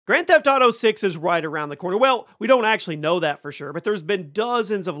Grand Theft Auto 6 is right around the corner. Well, we don't actually know that for sure, but there's been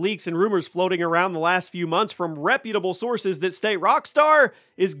dozens of leaks and rumors floating around the last few months from reputable sources that state Rockstar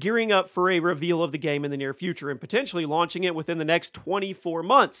is gearing up for a reveal of the game in the near future and potentially launching it within the next 24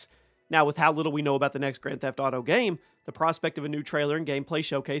 months. Now, with how little we know about the next Grand Theft Auto game, the prospect of a new trailer and gameplay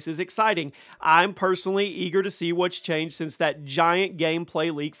showcase is exciting. I'm personally eager to see what's changed since that giant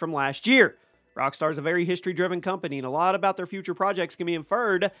gameplay leak from last year. Rockstar is a very history-driven company, and a lot about their future projects can be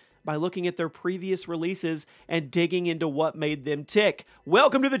inferred by looking at their previous releases and digging into what made them tick.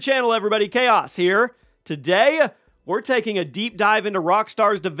 Welcome to the channel, everybody. Chaos here. Today, we're taking a deep dive into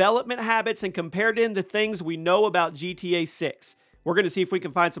Rockstar's development habits and compared them to things we know about GTA 6. We're going to see if we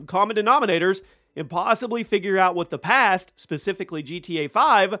can find some common denominators and possibly figure out what the past, specifically GTA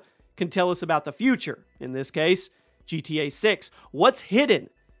 5, can tell us about the future. In this case, GTA 6. What's hidden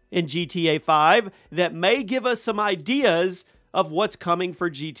in GTA 5 that may give us some ideas of what's coming for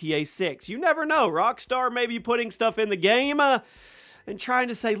GTA 6. You never know. Rockstar may be putting stuff in the game and trying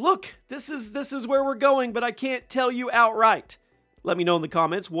to say, look, this is where we're going, but I can't tell you outright. Let me know in the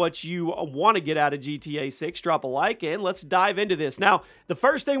comments what you want to get out of GTA 6. Drop a like and let's dive into this. Now, the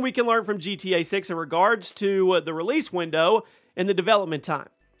first thing we can learn from GTA 6 in regards to the release window and the development time.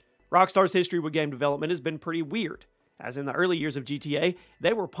 Rockstar's history with game development has been pretty weird. As in the early years of GTA,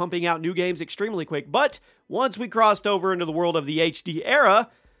 they were pumping out new games extremely quick, but once we crossed over into the world of the HD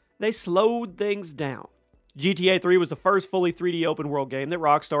era, they slowed things down. GTA 3 was the first fully 3D open world game that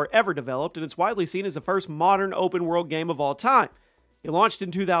Rockstar ever developed, and it's widely seen as the first modern open world game of all time. It launched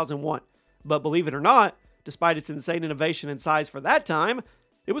in 2001, but believe it or not, despite its insane innovation and size for that time,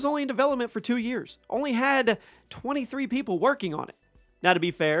 it was only in development for 2 years, only had 23 people working on it. Now, to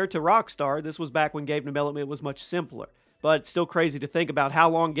be fair to Rockstar, this was back when game development was much simpler, but it's still crazy to think about how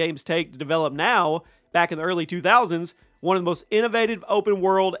long games take to develop now. Back in the early 2000s, one of the most innovative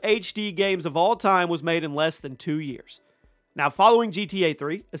open-world HD games of all time was made in less than 2 years. Now, following GTA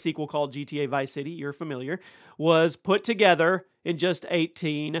 3, a sequel called GTA Vice City, you're familiar, was put together in just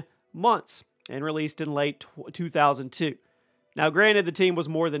 18 months and released in late 2002. Now, granted, the team was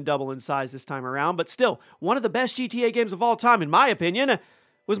more than double in size this time around, but still, one of the best GTA games of all time, in my opinion,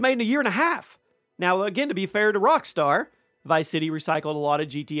 was made in a year and a half. Now, again, to be fair to Rockstar, Vice City recycled a lot of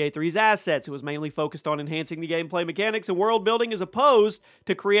GTA 3's assets. It was mainly focused on enhancing the gameplay mechanics and world building as opposed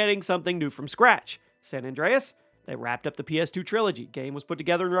to creating something new from scratch. San Andreas, they wrapped up the PS2 trilogy. Game was put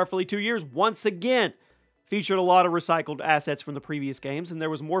together in roughly 2 years once again. Featured a lot of recycled assets from the previous games, and there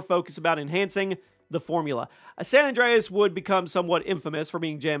was more focus about enhancing the formula. San Andreas would become somewhat infamous for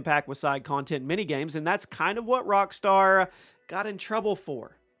being jam-packed with side content minigames, and that's kind of what Rockstar got in trouble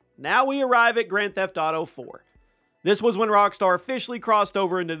for. Now we arrive at Grand Theft Auto 4. This was when Rockstar officially crossed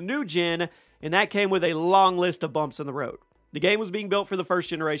over into the new gen, and that came with a long list of bumps in the road. The game was being built for the first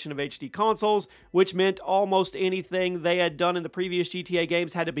generation of HD consoles, which meant almost anything they had done in the previous GTA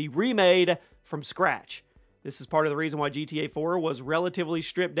games had to be remade from scratch. This is part of the reason why GTA 4 was relatively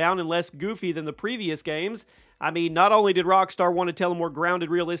stripped down and less goofy than the previous games. I mean, not only did Rockstar want to tell a more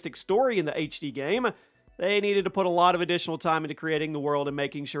grounded, realistic story in the HD game, they needed to put a lot of additional time into creating the world and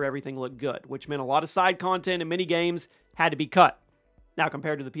making sure everything looked good, which meant a lot of side content and mini-games had to be cut. Now,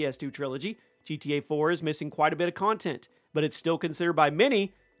 compared to the PS2 trilogy, GTA 4 is missing quite a bit of content, but it's still considered by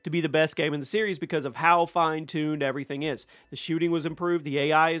many to be the best game in the series because of how fine-tuned everything is. The shooting was improved, the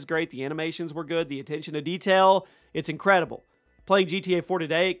AI is great, the animations were good, the attention to detail, it's incredible. Playing GTA 4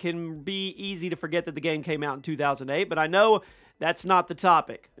 today, it can be easy to forget that the game came out in 2008, but I know that's not the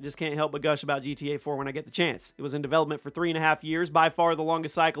topic. I just can't help but gush about GTA 4 when I get the chance. It was in development for 3.5 years, by far the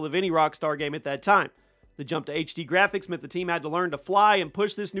longest cycle of any Rockstar game at that time. The jump to HD graphics meant the team had to learn to fly and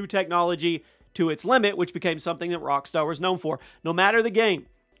push this new technology to its limit, which became something that Rockstar was known for. No matter the game,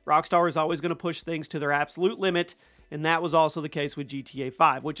 Rockstar is always going to push things to their absolute limit, and that was also the case with GTA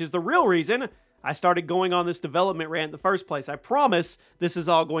 5, which is the real reason I started going on this development rant in the first place. I promise this is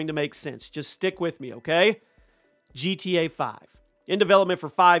all going to make sense. Just stick with me, okay? GTA 5. In development for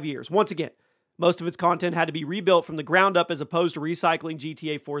 5 years. Once again, most of its content had to be rebuilt from the ground up as opposed to recycling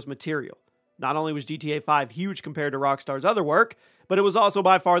GTA 4's material. Not only was GTA 5 huge compared to Rockstar's other work, but it was also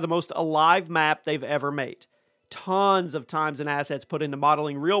by far the most alive map they've ever made. Tons of times and assets put into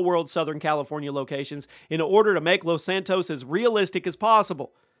modeling real-world Southern California locations in order to make Los Santos as realistic as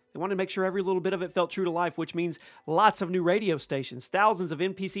possible. They wanted to make sure every little bit of it felt true to life, which means lots of new radio stations, thousands of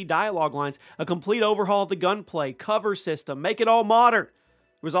NPC dialogue lines, a complete overhaul of the gunplay, cover system, make it all modern.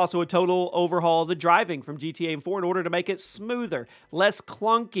 There was also a total overhaul of the driving from GTA 4 in order to make it smoother, less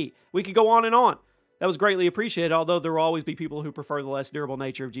clunky. We could go on and on. That was greatly appreciated, although there will always be people who prefer the less durable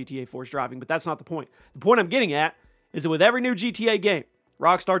nature of GTA 4's driving, but that's not the point. The point I'm getting at is that with every new GTA game,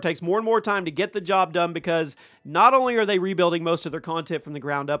 Rockstar takes more and more time to get the job done because not only are they rebuilding most of their content from the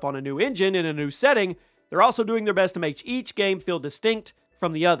ground up on a new engine in a new setting, they're also doing their best to make each game feel distinct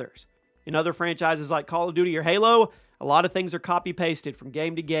from the others. In other franchises like Call of Duty or Halo, a lot of things are copy-pasted from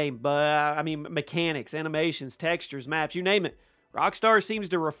game to game, but mechanics, animations, textures, maps, you name it. Rockstar seems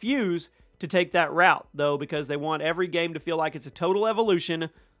to refuse to take that route, though, because they want every game to feel like it's a total evolution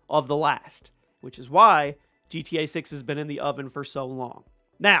of the last, which is why GTA 6 has been in the oven for so long.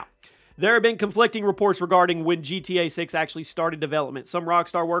 Now, there have been conflicting reports regarding when GTA 6 actually started development. Some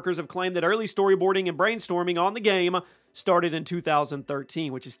Rockstar workers have claimed that early storyboarding and brainstorming on the game started in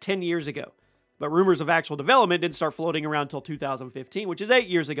 2013, which is 10 years ago. But rumors of actual development didn't start floating around until 2015, which is 8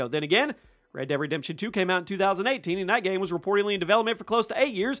 years ago. Then again, Red Dead Redemption 2 came out in 2018, and that game was reportedly in development for close to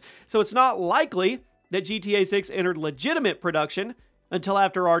 8 years, so it's not likely that GTA 6 entered legitimate production until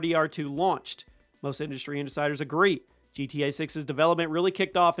after RDR2 launched. Most industry insiders agree. GTA 6's development really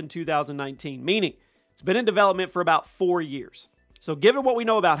kicked off in 2019, meaning it's been in development for about 4 years. So given what we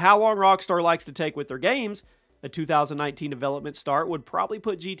know about how long Rockstar likes to take with their games, a 2019 development start would probably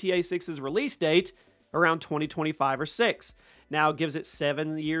put GTA 6's release date around 2025 or 6. Now, it gives it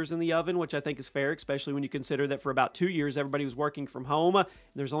 7 years in the oven, which I think is fair, especially when you consider that for about 2 years, everybody was working from home, and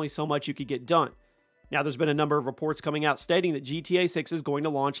there's only so much you could get done. Now, there's been a number of reports coming out stating that GTA 6 is going to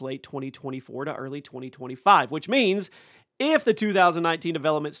launch late 2024 to early 2025, which means if the 2019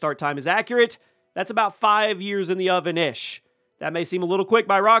 development start time is accurate, that's about 5 years in the oven-ish. That may seem a little quick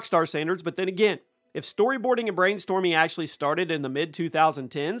by Rockstar standards, but then again, if storyboarding and brainstorming actually started in the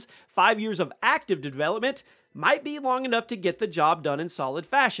mid-2010s, 5 years of active development might be long enough to get the job done in solid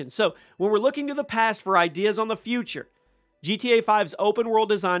fashion. So, when we're looking to the past for ideas on the future, GTA 5's open-world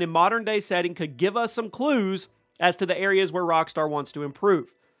design and modern-day setting could give us some clues as to the areas where Rockstar wants to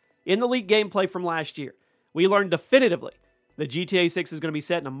improve. In the leaked gameplay from last year, we learned definitively that GTA 6 is going to be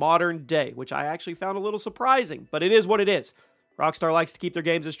set in a modern day, which I actually found a little surprising, but it is what it is. Rockstar likes to keep their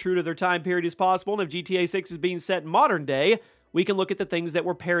games as true to their time period as possible, and if GTA 6 is being set in modern day, we can look at the things that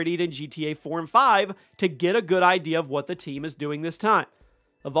were parodied in GTA 4 and 5 to get a good idea of what the team is doing this time.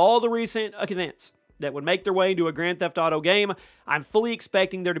 Of all the recent events that would make their way into a Grand Theft Auto game, I'm fully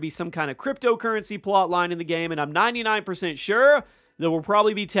expecting there to be some kind of cryptocurrency plotline in the game, and I'm 99% sure there will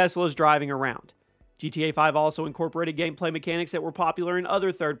probably be Teslas driving around. GTA 5 also incorporated gameplay mechanics that were popular in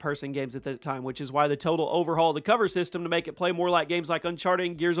other third-person games at the time, which is why the total overhaul of the cover system to make it play more like games like Uncharted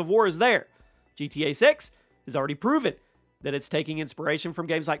and Gears of War is there. GTA 6 has already proven that it's taking inspiration from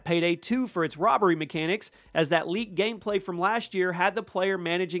games like Payday 2 for its robbery mechanics, as that leaked gameplay from last year had the player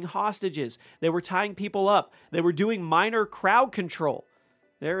managing hostages. They were tying people up. They were doing minor crowd control.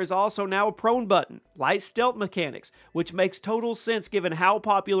 There is also now a prone button, light stealth mechanics, which makes total sense given how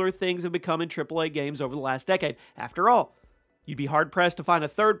popular things have become in AAA games over the last decade. After all, you'd be hard-pressed to find a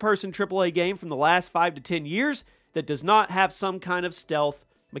third-person AAA game from the last 5 to 10 years that does not have some kind of stealth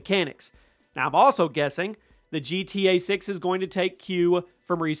mechanics. Now, I'm also guessing that GTA 6 is going to take cue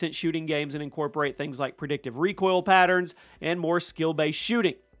from recent shooting games and incorporate things like predictive recoil patterns and more skill-based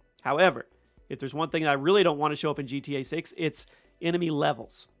shooting. However, if there's one thing that I really don't want to show up in GTA 6, it's enemy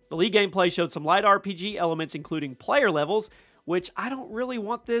levels. The league gameplay showed some light RPG elements, including player levels, which I don't really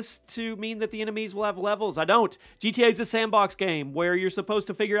want this to mean that the enemies will have levels. I don't. GTA is a sandbox game where you're supposed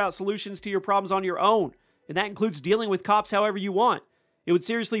to figure out solutions to your problems on your own, and that includes dealing with cops however you want. It would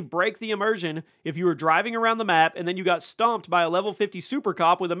seriously break the immersion if you were driving around the map and then you got stomped by a level 50 super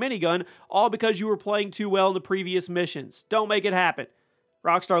cop with a minigun, all because you were playing too well in the previous missions. Don't make it happen.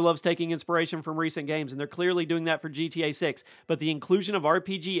 Rockstar loves taking inspiration from recent games, and they're clearly doing that for GTA 6, but the inclusion of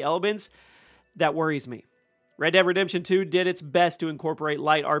RPG elements, that worries me. Red Dead Redemption 2 did its best to incorporate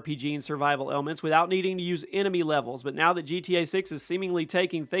light RPG and survival elements without needing to use enemy levels, but now that GTA 6 is seemingly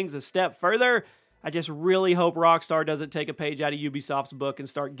taking things a step further, I just really hope Rockstar doesn't take a page out of Ubisoft's book and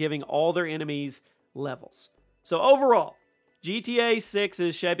start giving all their enemies levels. So overall, GTA 6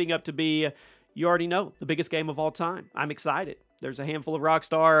 is shaping up to be, you already know, the biggest game of all time. I'm excited. There's a handful of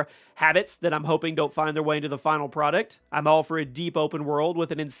Rockstar habits that I'm hoping don't find their way into the final product. I'm all for a deep open world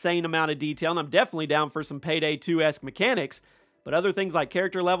with an insane amount of detail, and I'm definitely down for some Payday 2-esque mechanics, but other things like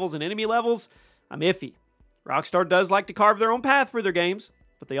character levels and enemy levels, I'm iffy. Rockstar does like to carve their own path for their games,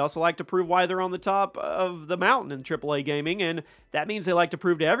 but they also like to prove why they're on the top of the mountain in AAA gaming, and that means they like to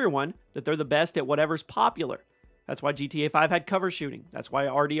prove to everyone that they're the best at whatever's popular. That's why GTA 5 had cover shooting. That's why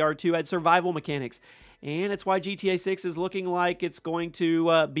RDR2 had survival mechanics. And it's why GTA 6 is looking like it's going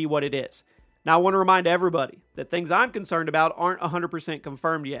to be what it is. Now, I want to remind everybody that things I'm concerned about aren't 100%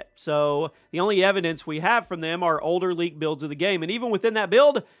 confirmed yet. So the only evidence we have from them are older leaked builds of the game. And even within that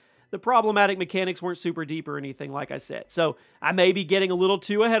build, the problematic mechanics weren't super deep or anything, like I said. So I may be getting a little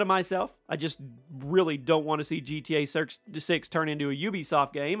too ahead of myself. I just really don't want to see GTA 6 turn into a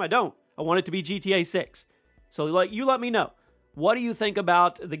Ubisoft game. I don't. I want it to be GTA 6. So you let me know. What do you think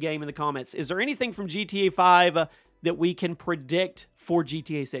about the game in the comments? Is there anything from GTA 5 that we can predict for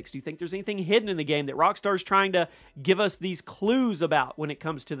GTA 6? Do you think there's anything hidden in the game that Rockstar's trying to give us these clues about when it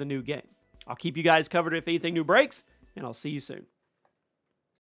comes to the new game? I'll keep you guys covered if anything new breaks, and I'll see you soon.